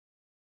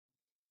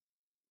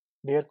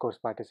Dear course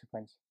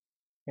participants,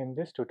 in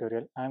this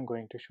tutorial I am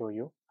going to show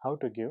you how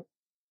to give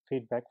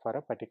feedback for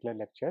a particular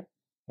lecture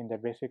in the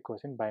basic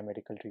course in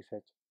biomedical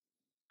research.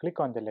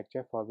 Click on the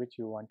lecture for which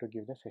you want to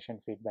give the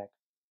session feedback.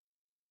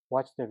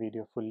 Watch the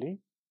video fully,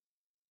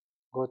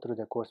 go through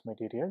the course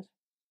materials.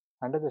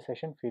 Under the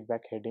session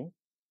feedback heading,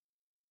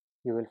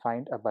 you will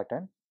find a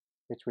button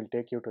which will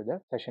take you to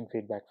the session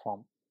feedback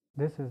form.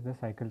 This is the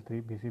Cycle 3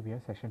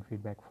 BCBR session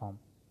feedback form.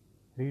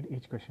 Read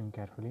each question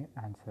carefully,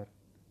 answer.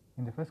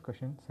 In the first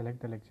question,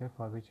 select the lecture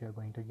for which you are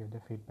going to give the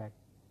feedback.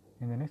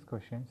 In the next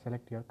question,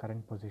 select your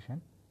current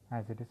position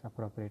as it is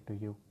appropriate to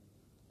you.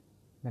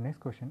 The next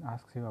question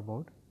asks you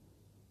about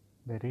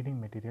the reading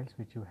materials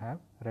which you have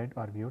read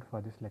or viewed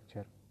for this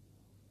lecture.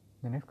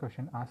 The next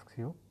question asks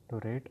you to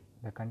rate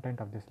the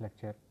content of this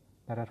lecture.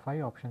 There are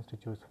 5 options to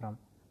choose from: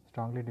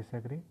 strongly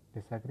disagree,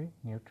 disagree,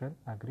 neutral,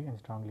 agree and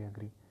strongly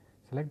agree.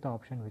 Select the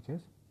option which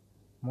is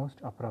most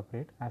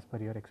appropriate as per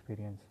your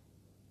experience.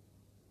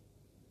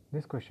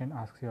 This question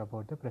asks you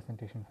about the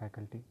presentation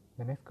faculty.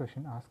 The next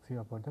question asks you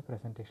about the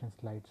presentation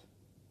slides.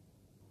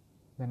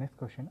 The next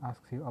question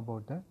asks you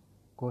about the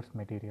course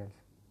materials.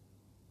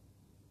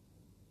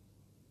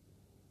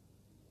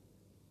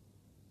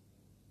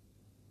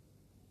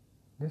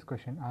 This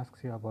question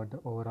asks you about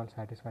the overall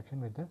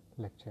satisfaction with the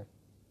lecture.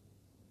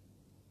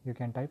 You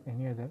can type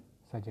any other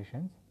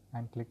suggestions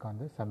and click on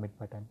the submit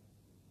button.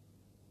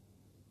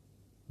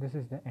 This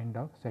is the end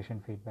of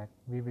session feedback.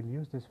 We will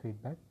use this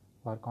feedback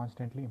for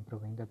constantly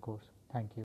improving the course. Thank you.